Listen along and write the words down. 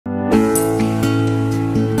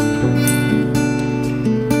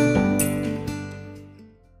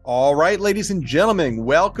right, ladies and gentlemen,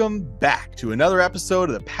 welcome back to another episode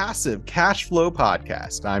of the Passive Cash Flow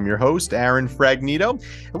Podcast. I'm your host, AaronFragnito,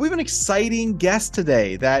 and we have an exciting guest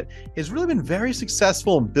today that has really been very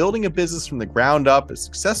successful in building a business from the ground up, a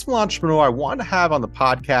successful entrepreneur I wanted to have on the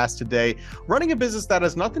podcast today, running a business that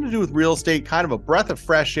has nothing to do with real estate, kind of a breath of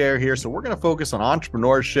fresh air here. So we're going to focus on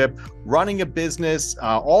entrepreneurship, running a business,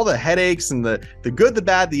 all the headaches and the good, the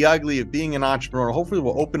bad, the ugly of being an entrepreneur. Hopefully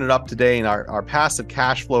we'll open it up today in our Passive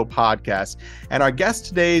Cash Flow podcast. And our guest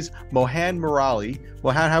today is Mohan Murali.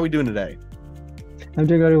 Mohan, how are we doing today? I'm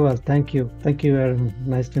doing very well. Thank you. Thank you, Aaron.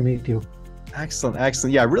 Nice to meet you. Excellent.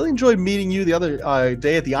 Excellent. Yeah, I really enjoyed meeting you the other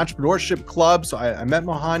day at the Entrepreneurship Club. So I met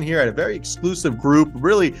Mohan here at a very exclusive group,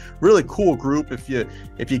 really cool group. If you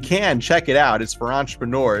can, check it out. It's for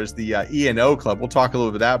entrepreneurs, the E&O Club. We'll talk a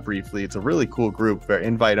little bit about that briefly. It's a really cool group, very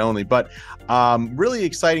invite only, but really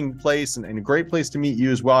exciting place and a great place to meet you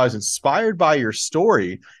as well. I was inspired by your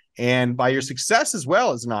story and by your success as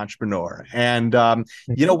well as an entrepreneur. And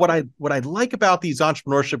you know what I like about these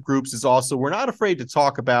entrepreneurship groups is also we're not afraid to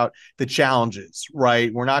talk about the challenges,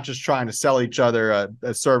 right? We're not just trying to sell each other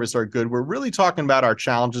a service or a good. We're really talking about our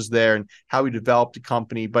challenges there and how we developed a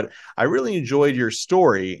company. But I really enjoyed your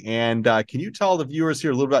story. And can you tell the viewers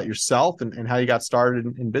here a little about yourself and how you got started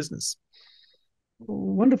in business?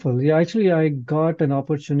 Wonderful. Yeah, actually, I got an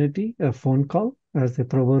opportunity, a phone call, as the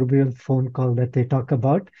proverbial phone call that they talk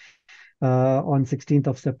about, on 16th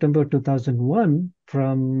of September 2001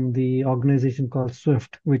 from the organization called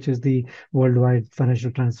SWIFT, which is the Worldwide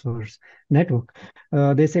Financial Transfers Network.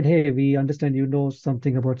 They said, hey, we understand you know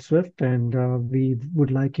something about SWIFT, and we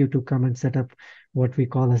would like you to come and set up what we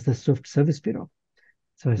call as the SWIFT Service Bureau.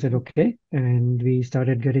 So I said, okay. And we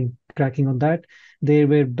started cracking on that. There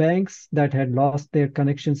were banks that had lost their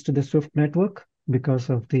connections to the SWIFT network because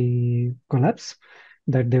of the collapse,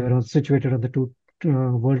 that they were all situated on the two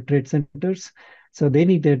World Trade Centers. So they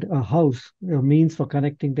needed a means for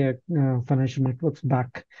connecting their financial networks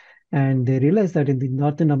back. And they realized that in the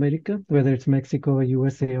Northern America, whether it's Mexico, or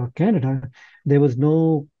USA, or Canada, there was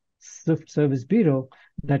no SWIFT Service Bureau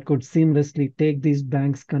that could seamlessly take these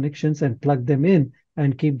banks' connections and plug them in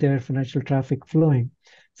and keep their financial traffic flowing.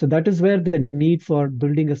 So that is where the need for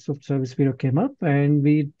building a SWIFT Service Bureau came up. And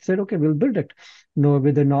we said, okay, we'll build it.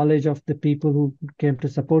 With the knowledge of the people who came to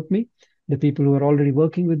support me, the people who were already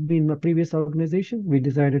working with me in my previous organization, we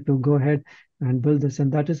decided to go ahead and build this. And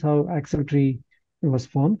that is how Axletree was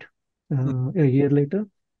formed a year later.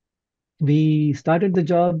 We started the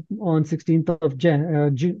job on 16th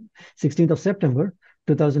of September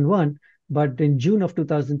 2001, but in June of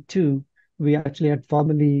 2002, we actually had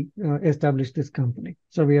formally established this company.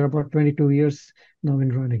 So we are about 22 years now in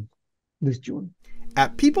running this June.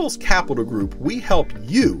 At People's Capital Group, we help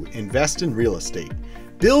you invest in real estate.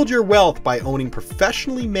 Build your wealth by owning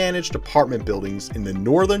professionally managed apartment buildings in the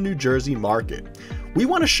northern New Jersey market. We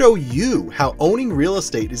want to show you how owning real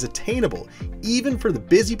estate is attainable, even for the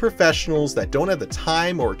busy professionals that don't have the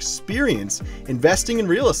time or experience investing in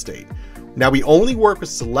real estate. Now, we only work with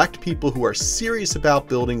select people who are serious about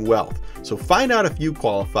building wealth. So find out if you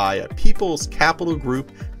qualify at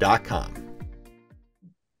peoplescapitalgroup.com.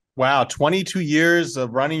 Wow, 22 years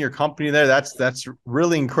of running your company there. That's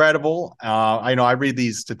really incredible. I know I read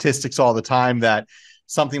these statistics all the time that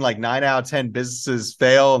something like 9 out of 10 businesses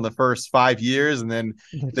fail in the first 5 years. And then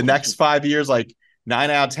the next 5 years, like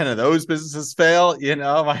 9 out of 10 of those businesses fail. You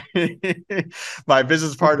know, my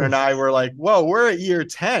business partner and I were like, whoa, we're at year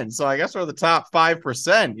 10. So I guess we're the top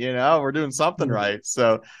 5%, you know, we're doing something right.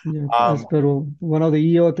 So as per one of the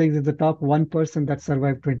EO things is the top 1% that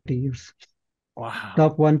survived 20 years. Wow.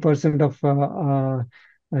 Top 1%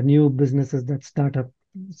 of new businesses that start up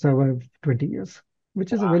survive 20 years,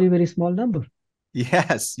 which is a very, very small number.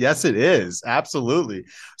 Yes, it is. Absolutely.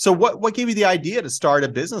 So what gave you the idea to start a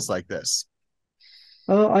business like this?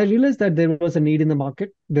 I realized that there was a need in the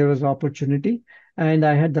market, there was opportunity, and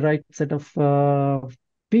I had the right set of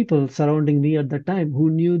people surrounding me at the time who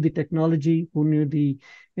knew the technology, who knew the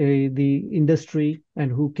industry,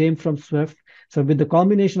 and who came from SWIFT. So with the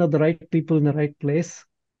combination of the right people in the right place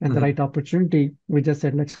and the right opportunity, we just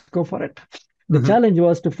said, let's go for it. The challenge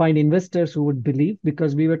was to find investors who would believe,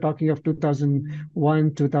 because we were talking of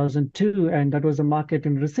 2001, 2002, and that was a market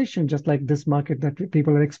in recession, just like this market that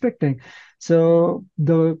people are expecting. So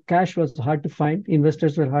the cash was hard to find,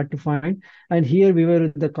 investors were hard to find. And here we were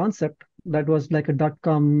with the concept that was like a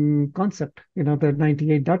dot-com concept, you know, the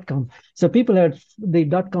 98 dot-com. So the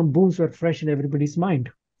dot-com booms were fresh in everybody's mind.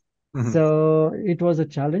 So it was a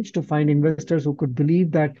challenge to find investors who could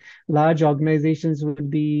believe that large organizations would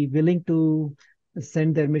be willing to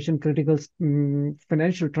send their mission critical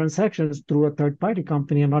financial transactions through a third party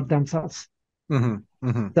company and not themselves.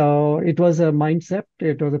 So it was a mindset,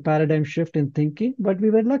 it was a paradigm shift in thinking, but we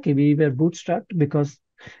were lucky. We were bootstrapped because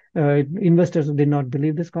investors did not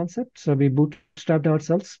believe this concept. So we bootstrapped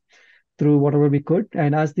ourselves through whatever we could.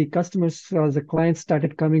 And as the customers, as the clients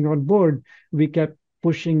started coming on board, we kept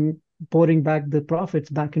pouring back the profits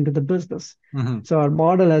back into the business. So our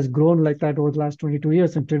model has grown like that over the last 22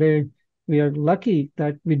 years. And today we are lucky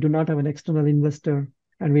that we do not have an external investor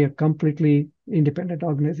and we are completely independent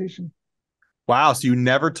organization. Wow. So you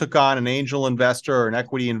never took on an angel investor or an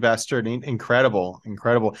equity investor. Incredible.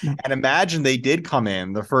 No. And imagine they did come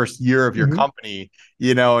in the first year of your company,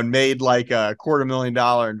 and made like a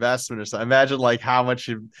 $250,000 investment or something. Imagine like how much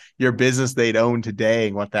of your business they'd own today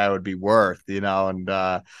and what that would be worth, and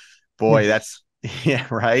boy, that's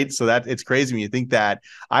right. So that it's crazy when you think that.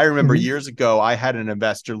 I remember years ago, I had an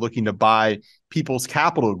investor looking to buy People's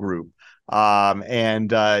Capital Group.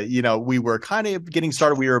 We were kind of getting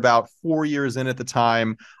started. We were about 4 years in at the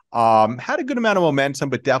time, had a good amount of momentum,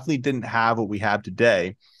 but definitely didn't have what we have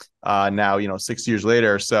today. Now, 6 years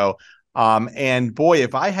later. So, and boy,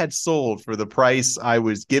 if I had sold for the price I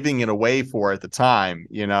was giving it away for at the time,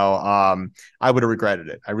 I would have regretted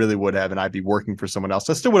it. I really would have. And I'd be working for someone else.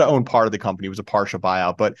 I still would have owned part of the company. It was a partial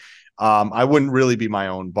buyout, but, I wouldn't really be my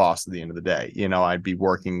own boss at the end of the day. I'd be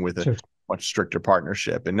working with a much stricter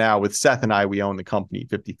partnership. And now with Seth and I, we own the company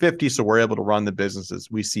 50-50. So we're able to run the business as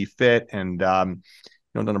we see fit and, done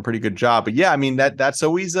a pretty good job. But yeah, I mean, that's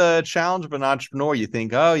always a challenge of an entrepreneur. You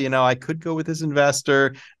think, oh, I could go with this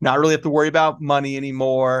investor, not really have to worry about money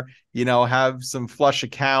anymore, have some flush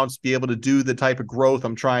accounts, be able to do the type of growth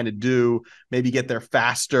I'm trying to do, maybe get there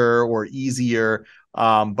faster or easier.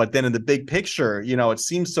 But then in the big picture, it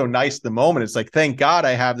seems so nice at the moment. It's like, thank God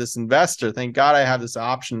I have this investor. Thank God I have this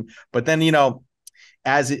option. But then,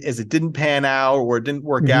 as it didn't pan out or it didn't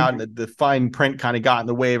work out and the fine print kind of got in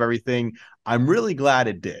the way of everything, I'm really glad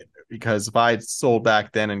it did, because if I had sold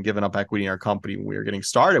back then and given up equity in our company when we were getting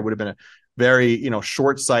started, it would have been a very,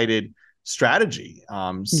 short-sighted strategy.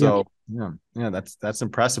 That's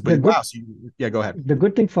impressive. But wow, go ahead. The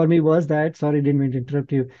good thing for me was that, sorry, didn't mean to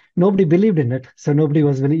interrupt you. Nobody believed in it. So nobody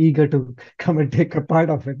was very eager to come and take a part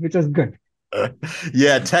of it, which is good.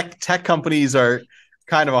 Tech companies are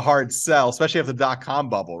kind of a hard sell, especially after the dot-com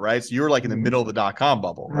bubble, right? So you were like in the middle of the dot-com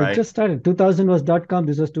bubble, right? I just started. 2000 was dot-com.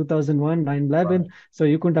 This was 2001, 9/11. Right. So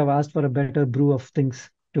you couldn't have asked for a better brew of things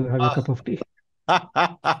to have a cup of tea.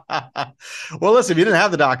 Well, listen, if you didn't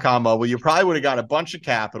have the dot-com bubble, you probably would have got a bunch of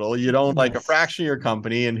capital. You'd own like a fraction of your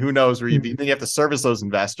company, and who knows where you'd be. Then you have to service those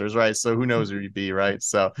investors, right? So who knows where you'd be, right?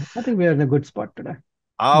 So I think we are in a good spot today.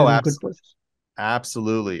 Oh,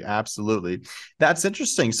 absolutely. That's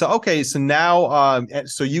interesting. So, okay. So now,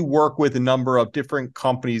 so you work with a number of different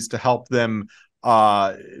companies to help them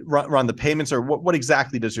run the payments, or what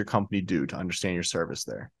exactly does your company do, to understand your service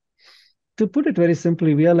there? To put it very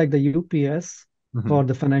simply, we are like the UPS for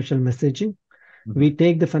the financial messaging. We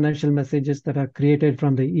take the financial messages that are created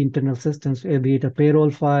from the internal systems, be it a payroll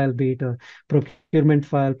file, be it a procurement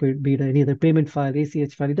file, be it any other payment file,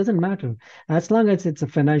 ACH file, it doesn't matter. As long as it's a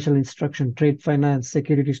financial instruction, trade finance,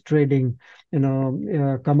 securities trading,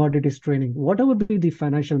 commodities trading, whatever be the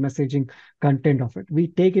financial messaging content of it, we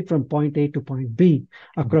take it from point A to point B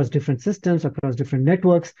across different systems, across different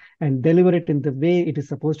networks, and deliver it in the way it is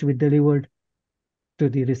supposed to be delivered to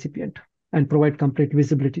the recipient and provide complete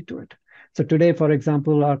visibility to it. So today, for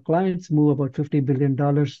example, our clients move about $50 billion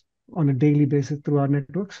on a daily basis through our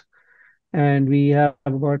networks. And we have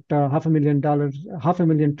about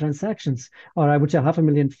 $500,000 transactions, or I would say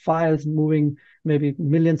 500,000 files moving, maybe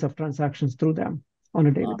millions of transactions through them on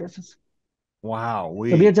a daily basis. Wow.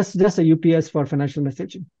 So we are just a UPS for financial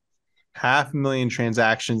messaging. 500,000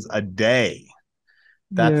 transactions a day.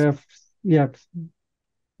 That's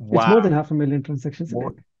Wow. It's more than 500,000 transactions a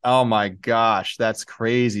day. Oh my gosh, that's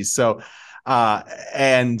crazy. So,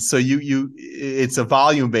 and so it's a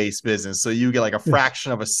volume-based business. So you get like a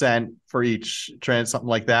fraction of a cent for each something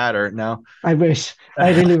like that, or no? I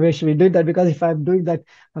really wish we did that, because if I'm doing that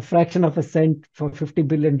a fraction of a cent for $50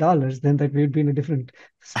 billion, then that we'd be in a different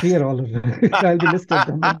sphere all of it. I'll be listed.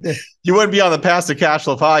 You wouldn't be on the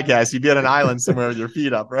PassiveCashFlow podcast. You'd be on an island somewhere with your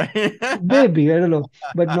feet up, right? Maybe, I don't know.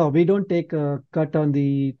 But no, we don't take a cut on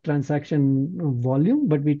the transaction volume,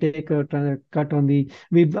 but we take a cut on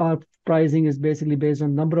our pricing is basically based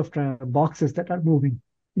on number of boxes that are moving,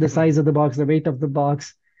 the size of the box, the weight of the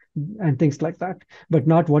box, and things like that, but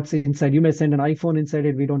not what's inside. You may send an iPhone inside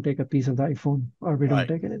it. We don't take a piece of the iPhone, or we don't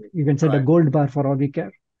take anything. You can send a gold bar for all we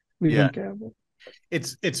care. We don't care about.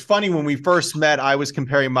 It's funny, when we first met, I was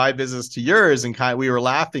comparing my business to yours, and we were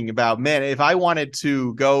laughing about, man, if I wanted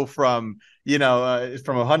to go from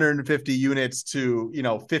from 150 units to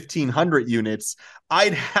 1,500 units,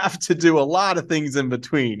 I'd have to do a lot of things in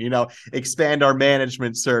between. Expand our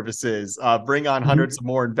management services, bring on hundreds of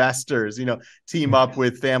more investors. Team up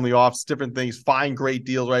with family office, different things, find great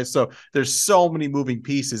deals, right? So there's so many moving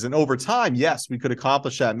pieces, and over time, yes, we could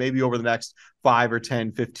accomplish that maybe over the next 5 or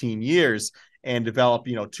 10, 15 years, and develop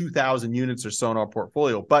 2,000 units or so in our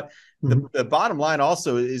portfolio. But the bottom line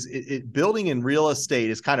also is building in real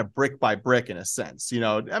estate is kind of brick by brick in a sense.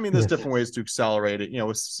 There's different ways to accelerate it.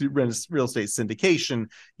 With real estate syndication,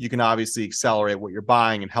 you can obviously accelerate what you're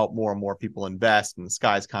buying and help more and more people invest, and the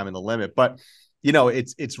sky's kind of the limit. But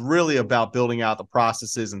it's really about building out the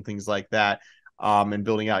processes and things like that, and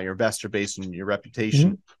building out your investor base and your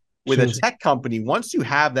reputation. With a tech company, once you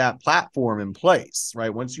have that platform in place,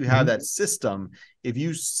 right? Once you have that system, if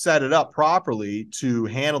you set it up properly to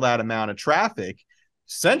handle that amount of traffic,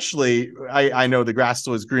 essentially, I know the grass is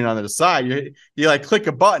always green on the other side. You like click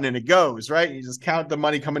a button and it goes, right? You just count the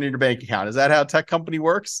money coming into your bank account. Is that how a tech company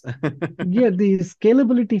works? Yeah, the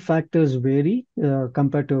scalability factors vary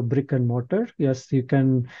compared to a brick and mortar. Yes, you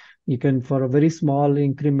can for a very small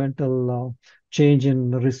incremental change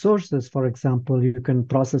in resources, for example, you can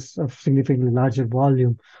process a significantly larger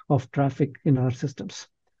volume of traffic in our systems.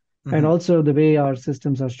 And also the way our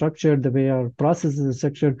systems are structured, the way our processes are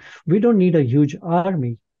structured, we don't need a huge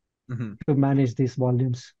army to manage these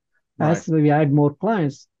volumes. Right. As we add more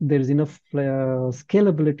clients, there is enough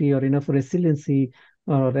scalability or enough resiliency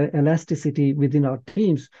or elasticity within our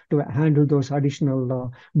teams to handle those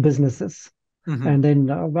additional businesses. And then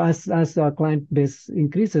as our client base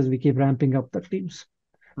increases, we keep ramping up the teams.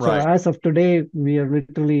 So as of today, we are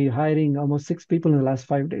literally hiring almost 6 people in the last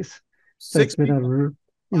 5 days. So it's been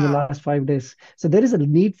in the last 5 days. So there is a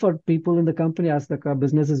need for people in the company as the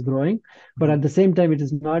business is growing, but at the same time, it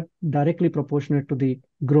is not directly proportionate to the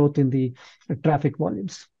growth in the traffic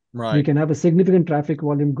volumes. Right. We can have a significant traffic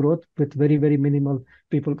volume growth with very, very minimal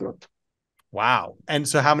people growth. Wow. And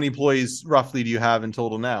so how many employees roughly do you have in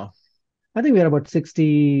total now? I think we are about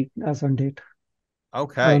 60 as on date.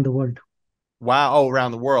 Okay. Around the world. Wow. Oh,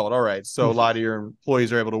 around the world. All right. So a lot of your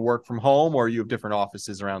employees are able to work from home, or you have different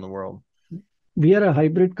offices around the world? We are a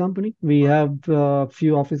hybrid company. We have a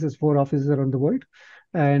few offices, 4 offices around the world,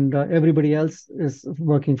 and everybody else is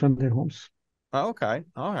working from their homes. Okay.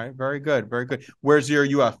 All right. Very good. Very good. Where's your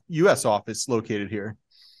U.S. office located here?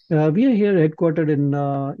 We are here headquartered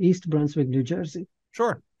in East Brunswick, New Jersey.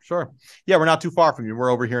 Sure. Yeah, we're not too far from you. We're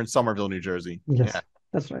over here in Somerville, New Jersey. Yes, yeah.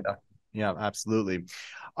 That's right. Yeah, absolutely.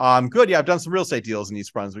 Good. Yeah, I've done some real estate deals in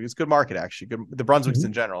East Brunswick. It's a good market, actually. Good. The Brunswicks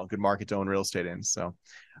in general, good market to own real estate in. So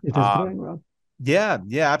it is going well. Yeah,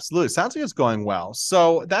 absolutely. Sounds like it's going well.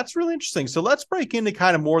 So that's really interesting. So let's break into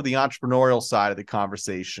kind of more the entrepreneurial side of the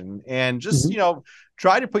conversation, and just,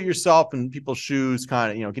 try to put yourself in people's shoes,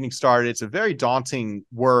 kind of, getting started. It's a very daunting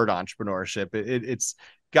word, entrepreneurship. It's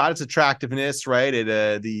got its attractiveness, right?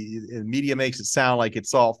 The media makes it sound like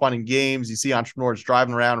it's all fun and games. You see entrepreneurs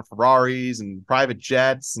driving around in Ferraris and private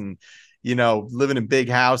jets and, living in big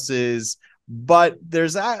houses. But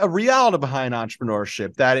there's a reality behind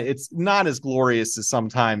entrepreneurship that it's not as glorious as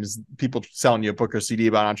sometimes people selling you a book or CD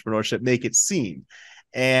about entrepreneurship make it seem.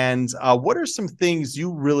 And what are some things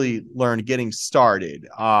you really learned getting started?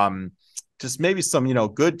 Just maybe some,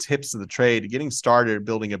 good tips of the trade, getting started,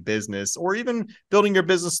 building a business, or even building your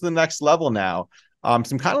business to the next level now.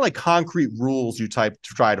 Some kind of like concrete rules you try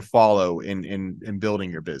to follow in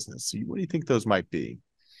building your business. What do you think those might be?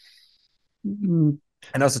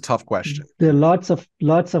 I know it's a tough question. There are lots of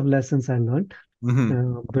lessons I learned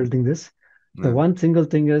building this. The one single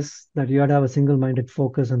thing is that you have to have a single-minded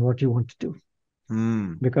focus on what you want to do.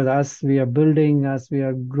 Because as we are building, as we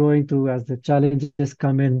are growing through, as the challenges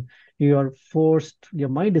come in, your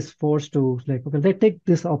mind is forced to like, okay, let's take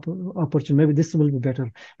this opportunity. Maybe this will be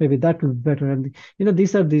better. Maybe that will be better. And,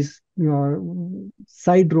 these are these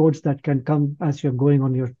side roads that can come as you're going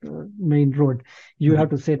on your main road. You have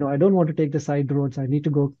to say, no, I don't want to take the side roads. I need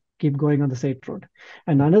to keep going on the side road.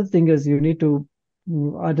 And another thing is you need to,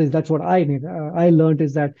 that's what I need. I learned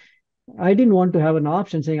is that I didn't want to have an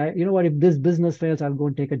option saying, you know what, if this business fails, I'll go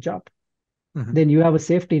and take a job. Then you have a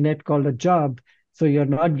safety net called a job. So you're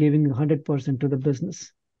not giving 100% to the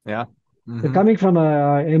business. Yeah. So coming from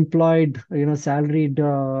a employed, salaried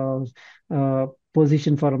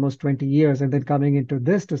position for almost 20 years, and then coming into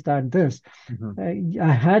this to start this,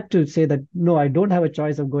 I had to say that, no, I don't have a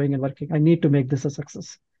choice of going and working. I need to make this a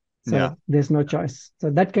success. Yeah. So there's no choice.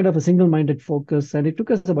 So that kind of a single-minded focus, and it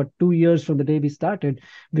took us about 2 years from the day we started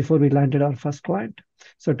before we landed our first client.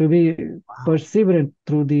 So to be Wow. perseverant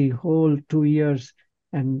through the whole 2 years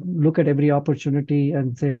and look at every opportunity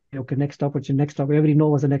and say, okay, next opportunity, next opportunity. Every no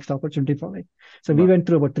was the next opportunity for me. So we Right. went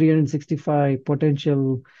through about 365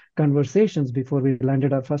 potential conversations before we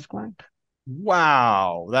landed our first client.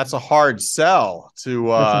 Wow. That's a hard sell to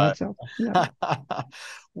That's a hard sell. Yeah.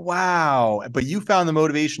 wow. But you found the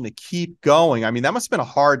motivation to keep going. I mean, that must have been a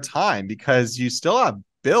hard time because you still have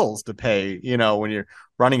bills to pay, when you're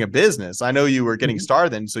running a business. I know you were getting Mhm.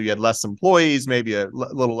 started then, so you had less employees, maybe a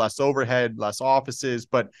little less overhead, less offices,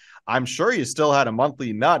 but I'm sure you still had a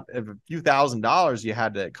monthly nut of a few $1,000s you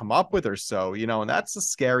had to come up with or so, and that's a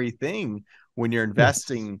scary thing when you're Yes.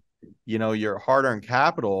 investing your hard-earned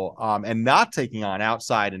capital, and not taking on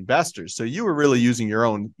outside investors. So you were really using your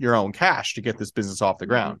own cash to get this business off the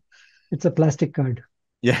ground. It's a plastic card.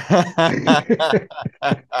 Yeah.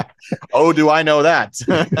 Oh, do I know that?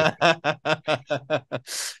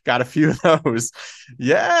 Got a few of those.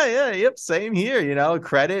 Yeah, yeah, yep. Same here.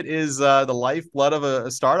 Credit is the lifeblood of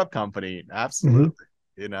a startup company. Absolutely.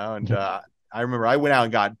 Mhm. And Yep. I remember I went out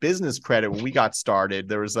and got business credit when we got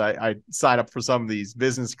started. I signed up for some of these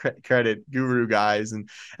business credit guru guys, and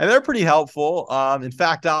they're pretty helpful. In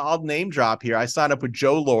fact, I'll name drop here. I signed up with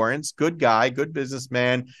Joe Lawrence, good guy, good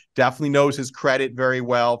businessman, definitely knows his credit very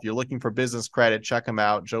well. If you're looking for business credit, check him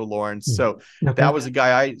out, Joe Lawrence. Mhm. So that Okay. was a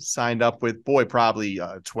guy I signed up with, boy, probably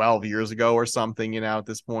 12 years ago or something, at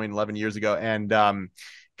this point, 11 years ago. And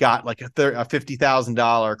got like a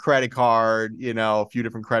 $50,000 credit card, a few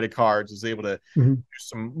different credit cards, was able to Mhm. do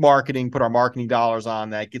some marketing, put our marketing dollars on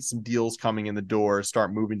that, get some deals coming in the door,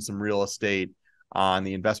 start moving some real estate on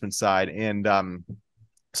the investment side. And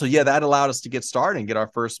so yeah, that allowed us to get started and get our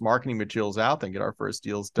first marketing materials out there and get our first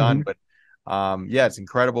deals done. Mhm. But yeah, it's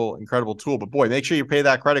incredible tool. But boy, make sure you pay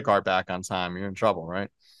that credit card back on time. You're in trouble, right?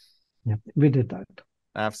 Yep. We did that.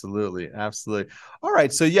 Absolutely. All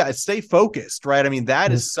right. So yeah, stay focused, right? I mean,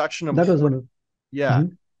 that is Yes. such an That was one important, of. yeah,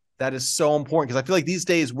 Mhm. that is so important because I feel like these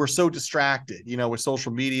days we're so distracted, with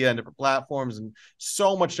social media and different platforms and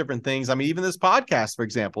so much different things. I mean, even this podcast, for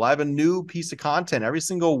example, I have a new piece of content every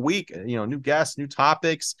single week, new guests, new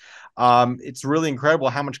topics. It's really incredible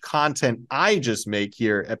how much content I just make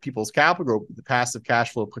here at People's Capital Group, the Passive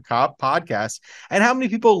Cash Flow podcast, and how many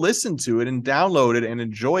people listen to it and download it and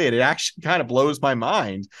enjoy it. It actually kind of blows my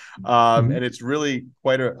mind. Mhm. And it's really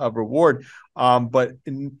quite a reward.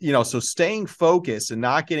 So staying focused and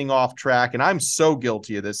not getting off track, and I'm so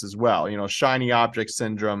guilty of this as well, shiny object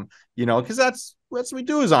syndrome, because that's what we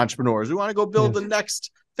do as entrepreneurs. We want to go build the Yes.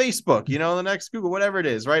 next Facebook, the next Google, whatever it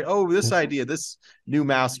is, right? Oh, this Yep. idea, this new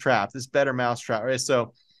mousetrap, this better mousetrap, right?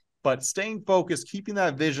 So, but staying focused, keeping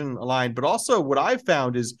that vision aligned, but also what I've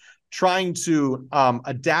found is trying to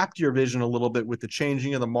adapt your vision a little bit with the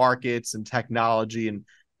changing of the markets and technology and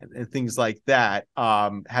things like that.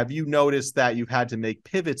 Have you noticed that you've had to make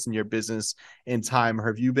pivots in your business in time, or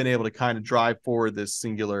have you been able to kind of drive forward this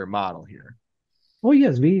singular model here? Oh,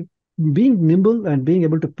 yes. We being nimble and being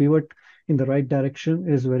able to pivot in the right direction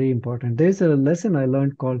is very important. There's a lesson I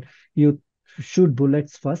learned called you shoot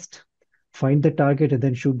bullets first, find the target, and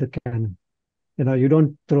then shoot the cannon. You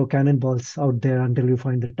don't throw cannonballs out there until you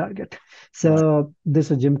find the target. Right. So this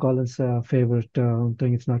is Jim Collins' favorite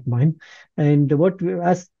thing. It's not mine. And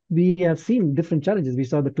as we have seen different challenges, we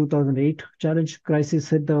saw the 2008 challenge crisis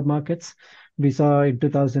hit the markets. We saw in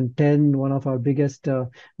 2010 one of our biggest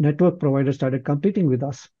network providers started competing with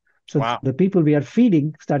us. So Wow. the people we are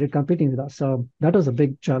feeding started competing with us. So that was a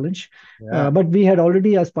big challenge. Yeah. But we had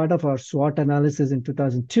already, as part of our SWOT analysis in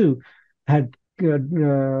 2002, had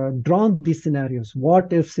drawn these scenarios,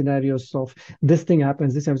 what if scenarios of this thing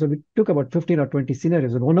happens, this happens. So we took about 15 or 20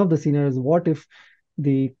 scenarios. And one of the scenarios, what if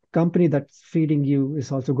the company that's feeding you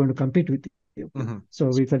is also going to compete with you? Mm-hmm. So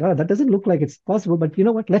we said, oh, that doesn't look like it's possible, but you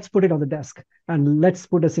know what? Let's put it on the desk and let's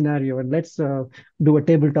put a scenario and let's do a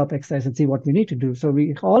tabletop exercise and see what we need to do. So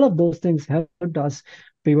all of those things helped us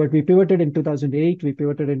pivot. We pivoted in 2008, we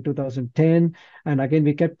pivoted in 2010, and again,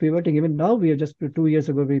 we kept pivoting. Even now, we are just 2 years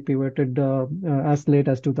ago, we pivoted as late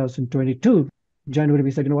as 2022. January,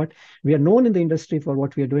 we said, you know what? We are known in the industry for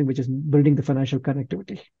what we are doing, which is building the financial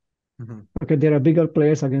connectivity. Mm-hmm. Okay, there are bigger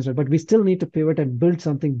players against it, but we still need to pivot and build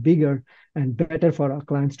something bigger and better for our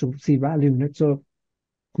clients to see value in it. So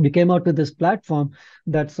we came out with this platform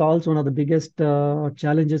that solves one of the biggest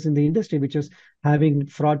challenges in the industry, which is having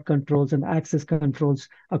fraud controls and access controls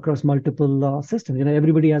across multiple systems.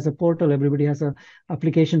 Everybody has a portal, everybody has an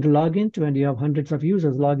application to log into, and you have hundreds of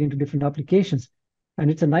users log into different applications, and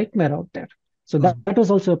it's a nightmare out there. So that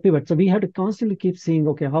was also a pivot. So we had to constantly keep seeing,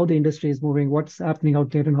 okay, how the industry is moving, what's happening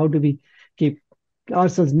out there, and how do we keep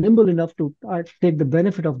ourselves nimble enough to take the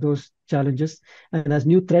benefit of those challenges, and as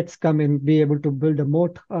new threats come in, be able to build a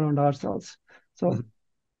moat around ourselves. So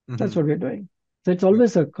that's Mm-hmm. what we're doing. So it's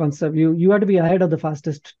always a concept. You have to be ahead of the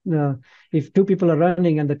fastest. If two people are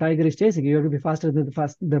running and the tiger is chasing you, you have to be faster than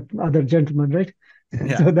the other gentleman, right?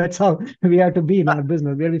 Yeah. So that's how we have to be in our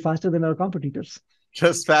business. We have to be faster than our competitors.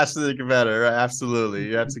 Just faster than competitor. Absolutely.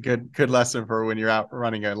 That's a good lesson for when you're out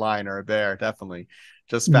running a lion or a bear. Definitely.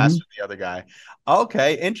 Just faster Mhm. than the other guy.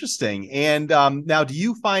 Okay, interesting. And now, do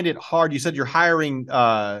you find it hard? You said you're hiring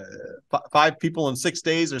 5 people in 6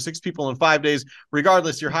 days or 6 people in 5 days.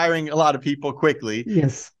 Regardless, you're hiring a lot of people quickly.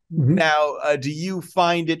 Yes. Mhm. Now, do you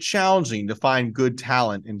find it challenging to find good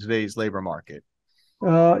talent in today's labor market?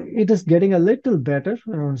 It is getting a little better.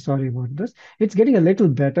 Sorry about this. It's getting a little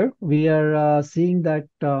better. We are seeing that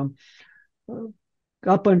uh,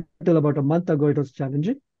 up until about a month ago, it was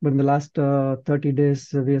challenging. But in the last 30 days,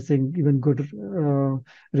 we are seeing even good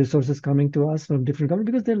resources coming to us from different companies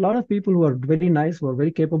because there are a lot of people who are very nice, who are very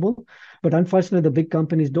capable. But unfortunately, the big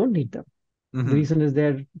companies don't need them. The Mm-hmm. reason is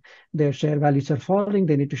their share values are falling.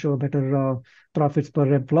 They need to show better profits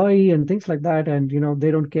per employee and things like that. And they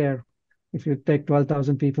don't care if you take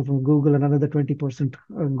 12,000 people from Google and another 20%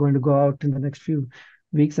 are going to go out in the next few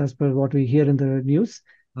weeks, as per what we hear in the news.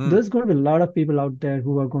 Mm-hmm. There's going to be a lot of people out there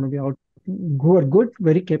who are going to be out, who are good,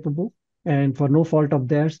 very capable, and for no fault of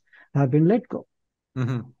theirs have been let go. So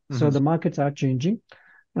Mm-hmm. the markets are changing,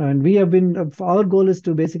 and we have been. Our goal is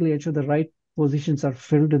to basically ensure the right positions are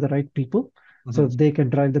filled with the right people, so Mm-hmm. they can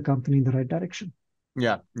drive the company in the right direction.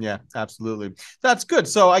 Yeah, yeah, absolutely. That's good.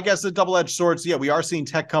 So I guess the double-edged swords, yeah, we are seeing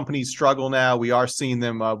tech companies struggle now. We are seeing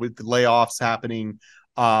them with the layoffs happening.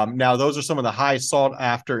 Now, those are some of the high sought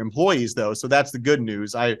after employees, though. So that's the good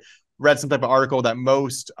news. I read some type of article that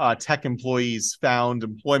most tech employees found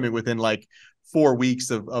employment within like 4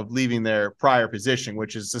 weeks of leaving their prior position,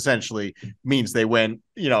 which is essentially means they went,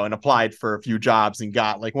 and applied for a few jobs and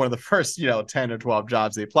got like one of the first, 10 or 12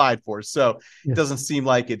 jobs they applied for. So Yes, doesn't seem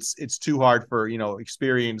like it's too hard for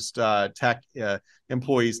experienced tech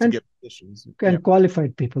employees to and get positions. Yeah, and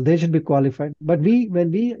qualified people. They should be qualified. But when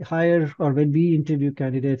we hire or when we interview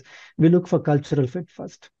candidates, we look for cultural fit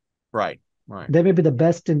first. right, right. They may be the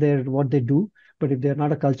best in their what they do, but if they're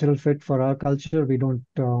not a cultural fit for our culture, we don't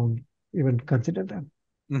even consider them.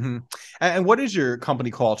 Mm-hmm. And what is your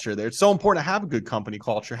company culture there? It's so important to have a good company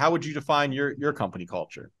culture. How would you define your company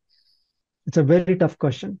culture? It's a very tough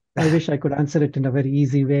question. I wish I could answer it in a very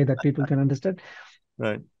easy way that people can understand.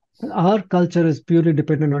 Right. Our culture is purely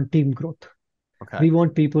dependent on team growth. Okay. We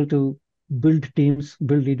want people to build teams,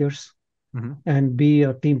 build leaders, Mm-hmm. and be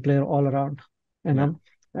a team player all around. And Yeah.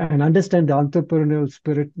 and understand the entrepreneurial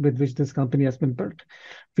spirit with which this company has been built.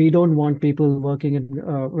 We don't want people working in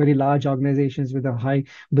very large organizations with a high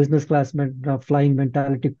business class flying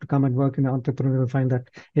mentality to come and work in entrepreneurial find that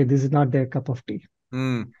hey, this is not their cup of tea.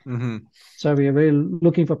 Mm-hmm. So we are very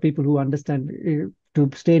looking for people who understand to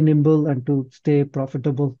stay nimble and to stay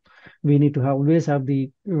profitable. We need to always have the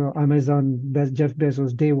Amazon Jeff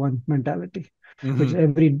Bezos day one mentality, which Mm-hmm.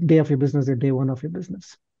 every day of your business is day one of your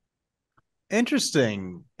business.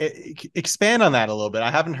 Interesting. Expand on that a little bit.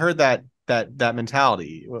 I haven't heard that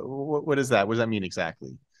mentality. What is that? What does that mean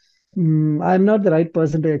exactly? I'm not the right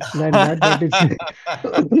person to explain that, but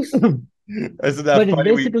it's Isn't that but it's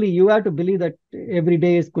funny? basically you have to believe that every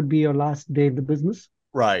day could be your last day in the business.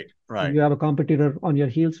 Right, right. You have a competitor on your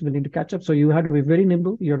heels willing to catch up, so you have to be very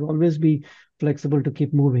nimble. You'll always be flexible to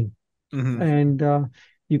keep moving, Mm-hmm. and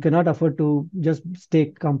you cannot afford to just stay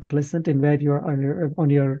complacent in where you're on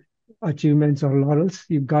your achievements or laurels.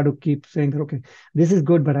 You've got to keep saying that okay, this is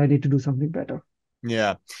good, but I need to do something better.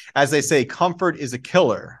 Yeah. As they say, comfort is a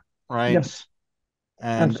killer, right? Yes,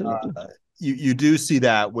 And absolutely. you do see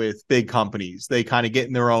that with big companies. They kind of get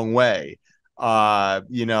in their own way,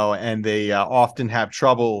 and they often have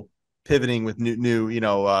trouble pivoting with new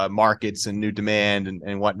markets and new demand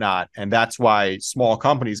and whatnot. And that's why small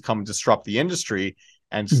companies come and disrupt the industry.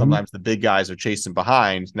 And Mhm. sometimes the big guys are chasing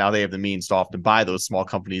behind. Now they have the means to often buy those small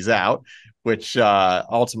companies out, which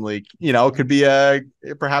ultimately, could be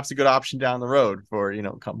perhaps a good option down the road for,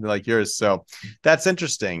 a company like yours. So that's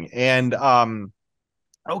interesting. And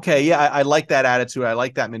okay, yeah, I like that attitude. I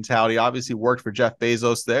like that mentality. Obviously, worked for Jeff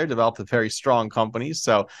Bezos there, developed a very strong company.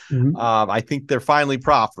 So, Mhm. I think they're finally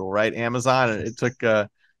profitable, right? Amazon. It Yes.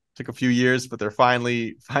 took a few years, but they're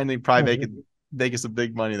finally probably Okay. making some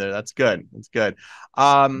big money there. That's good. That's good.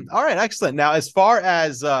 All right, excellent. Now, as far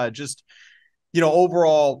as just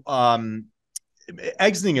overall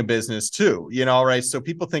exiting a business too, right? So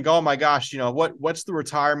people think, oh my gosh, what's the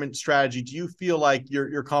retirement strategy? Do you feel like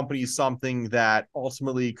your company is something that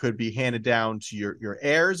ultimately could be handed down to your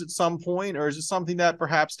heirs at some point, or is it something that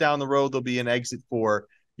perhaps down the road there'll be an exit for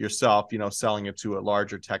yourself, selling it to a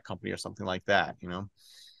larger tech company or something like that,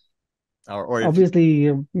 or if you, Obviously,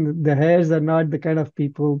 the heirs are not the kind of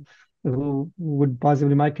people who would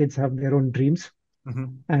possibly, my kids have their own dreams,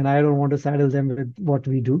 Mhm, and I don't want to saddle them with what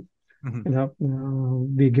we do.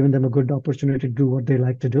 mhm, We've given them a good opportunity to do what they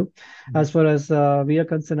like to do. mhm, As far as we are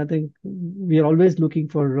concerned, I think we are always looking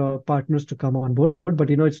for partners to come on board. But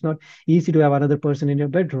it's not easy to have another person in your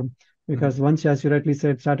bedroom mhm, because once, as you rightly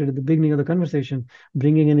said, started at the beginning of the conversation,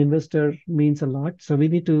 bringing an investor means a lot. So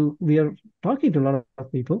we are talking to a lot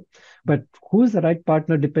of people, but who is the right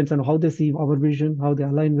partner depends on how they see our vision, how they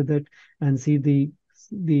align with it, and see the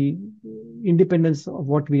independence of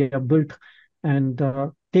what we have built and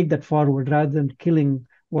take that forward rather than killing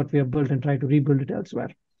what we have built and try to rebuild it elsewhere.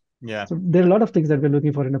 yeah, So there are a lot of things that we're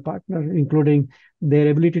looking for in a partner, including their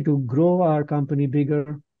ability to grow our company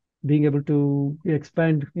bigger, being able to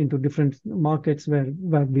expand into different markets where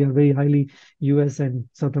we are very highly US and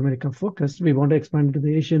South America focused. We want to expand into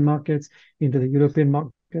the Asian markets, into the European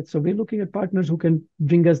markets. So we're looking at partners who can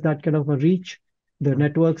bring us that kind of a reach, the mhm,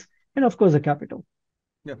 networks, and of course the capital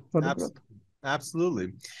yeah, for the growth. absolutely.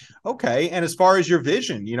 Absolutely. Okay. And as far as your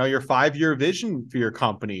vision, your 5-year vision for your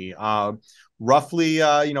company, roughly,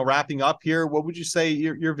 wrapping up here, what would you say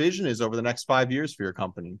your vision is over the next 5 years for your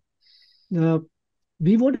company? Uh,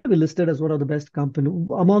 we want to be listed as one of the best company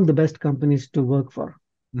among the best companies to work for.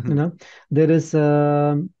 You Mhm, know, there is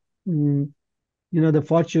mm, the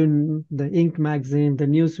Fortune, the Inc. magazine, the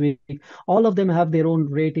Newsweek, all of them have their own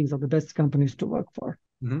ratings of the best companies to work for,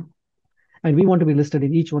 mhm. and we want to be listed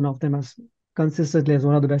in each one of them as consistently as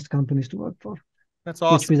one of the best companies to work for, That's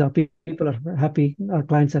which awesome. means our people are happy, our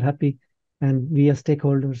clients are happy, and we as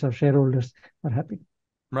stakeholders, our shareholders are happy.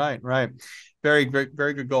 Right, right. Very, very,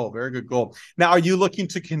 very good goal. Very good goal. Now, are you looking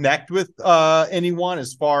to connect with anyone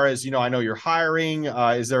as far as, I know you're hiring.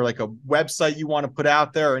 Is there like a website you want to put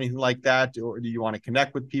out there or anything like that? Or do you want to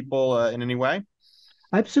connect with people in any way?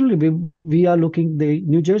 Absolutely, we are looking. The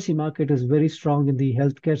New Jersey market is very strong in the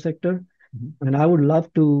healthcare sector. Mhm, And I would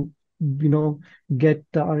love to, you know, get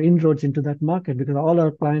our inroads into that market because all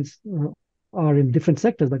our clients are in different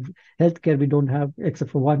sectors. But healthcare, we don't have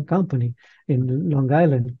except for one company in Long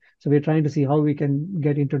Island. So we're trying to see how we can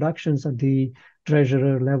get introductions at the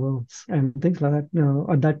treasurer levels and things like that,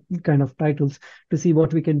 or that kind of titles to see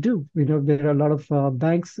what we can do. There are a lot of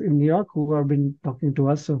banks in New York who have been talking to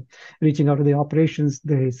us. So reaching out to the operations,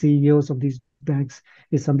 the CEOs of these banks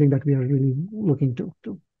is something that we are really looking to.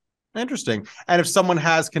 Interesting. And if someone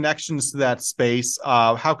has connections to that space,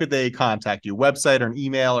 how could they contact you? Website or an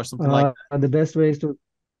email or something like The best way is to,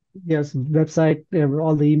 yes, website,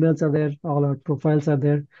 all the emails are there, all our profiles are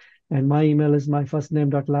there. And my email is my first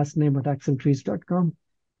name dot last name at axletrees.com.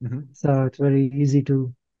 that? Mhm. So it's very easy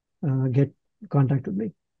to get contact with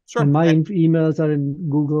me. And Sure. my emails are in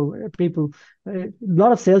Google. A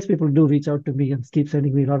lot of salespeople do reach out to me and keep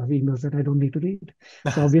sending me a lot of emails that I don't need to read.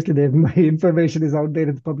 So obviously, my information is out there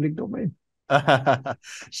in the public domain.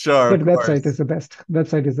 Sure, But of course. Website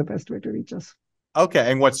is the best way to reach us.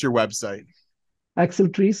 Okay. And what's your website?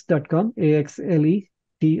 Axletrees.com,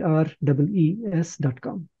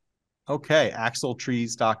 AXLETREES.com. Okay,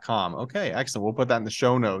 axletrees.com. Okay, excellent. We'll put that in the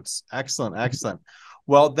show notes. Excellent, excellent.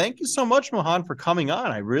 Well, thank you so much, Mohan, for coming on.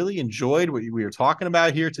 I really enjoyed what we were talking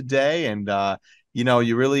about here today. And,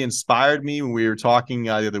 you really inspired me when we were talking the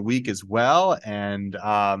other week as well. And,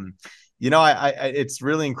 it's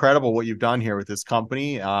really incredible what you've done here with this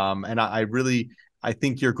company. And I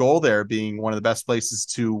think your goal there being one of the best places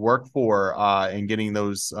to work for and getting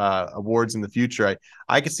those awards in the future.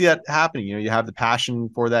 I can see that happening. You have the passion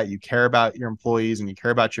for that. You care about your employees and you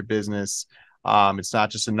care about your business. It's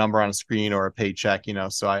not just a number on a screen or a paycheck,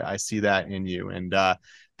 so I see that in you. And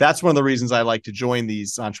that's one of the reasons I like to join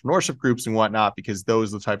these entrepreneurship groups and whatnot, because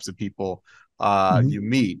those are the types of people Mhm. you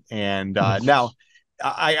meet. And Yes. now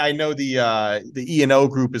I know the E&O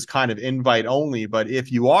group is kind of invite only, but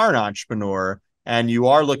if you are an entrepreneur and you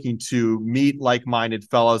are looking to meet like-minded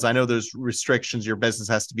fellows, I know there's restrictions. Your business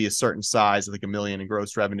has to be a certain size, like $1 million in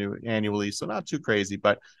gross revenue annually, so not too crazy.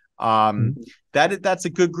 But um, Mhm. that's a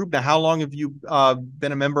good group. Now, how long have you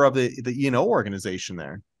been a member of the E&O organization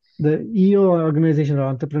there? The EO organization or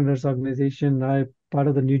entrepreneurs organization, I part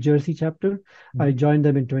of the New Jersey chapter. I Mhm. joined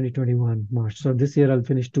them in 2021 March. So this year I'll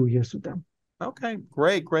finish 2 years with them. Okay,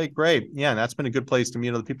 great, great, great. Yeah, and that's been a good place to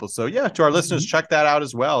meet other people. So yeah, to our listeners, Mhm. check that out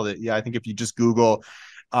as well. That, yeah, I think if you just Google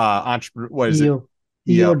entrepreneur, what is it? EO,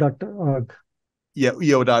 Yeah, EO.org. Yeah,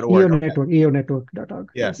 EO.org. EOnetwork.org.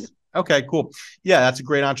 Yes. Yes. Okay, cool. Yeah, that's a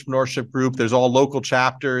great entrepreneurship group. There's all local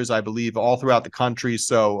chapters, I believe, all throughout the country.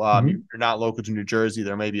 So Mhm. you're not local to New Jersey,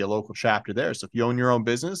 there may be a local chapter there. So if you own your own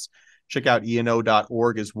business, check out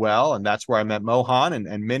ENO.org as well. And that's where I met Mohan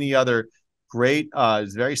and many other great,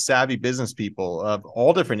 very savvy business people of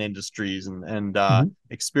all different industries and Mhm.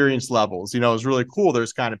 experience levels. You know, it's really cool.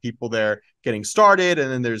 There's kind of people there getting started, and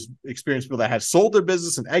then there's experienced people that have sold their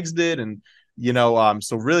business and exited, and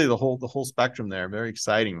so really the whole spectrum there, very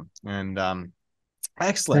exciting and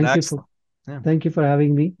excellent. Thank you for Yeah. thank you for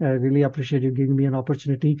having me. I really appreciate you giving me an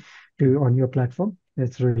opportunity to on your platform.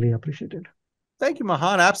 It's really appreciated. Thank you,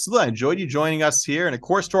 Mohan. Absolutely. I enjoyed you joining us here. And of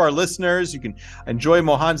course, to our listeners, you can enjoy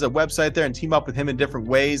Mohan's website there and team up with him in different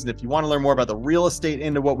ways. And if you want to learn more about the real estate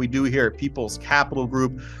into what we do here at People's Capital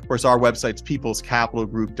Group, of course, our website's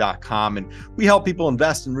peoplescapitalgroup.com. And we help people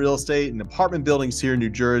invest in real estate and apartment buildings here in New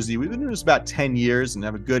Jersey. We've been doing this about 10 years and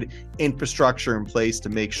have a good infrastructure in place to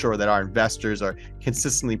make sure that our investors are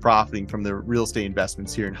consistently profiting from their real estate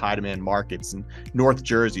investments here in high demand markets in North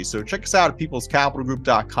Jersey. So check us out at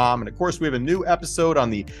peoplescapitalgroup.com. And of course, we have a new episode on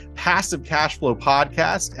the Passive Cash Flow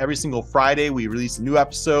podcast. Every single Friday, we release a new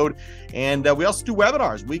episode. And we also do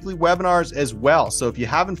webinars, weekly webinars as well. So if you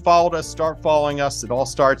haven't followed us, start following us. It all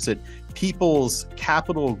starts at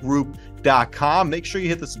peoplescapitalgroup.com. Make sure you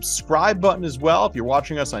hit the subscribe button as well if you're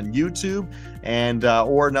watching us on YouTube and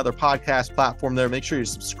or another podcast platform there. Make sure you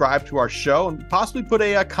subscribe to our show and possibly put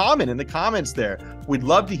a comment in the comments there. We'd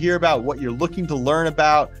love to hear about what you're looking to learn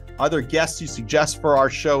about, other guests you suggest for our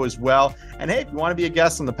show as well. And hey, if you want to be a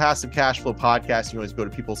guest on the Passive Cash Flow podcast, you can always go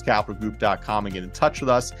to peoplescapitalgroup.com and get in touch with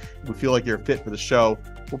us. If we feel like you're a fit for the show,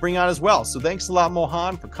 we'll bring you on as well. So thanks a lot,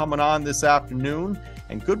 Mohan, for coming on this afternoon,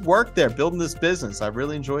 and good work there building this business. I've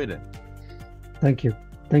really enjoyed it. Thank you.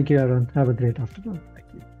 Thank you, Aaron. Have a great afternoon. Thank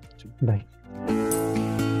you. Bye.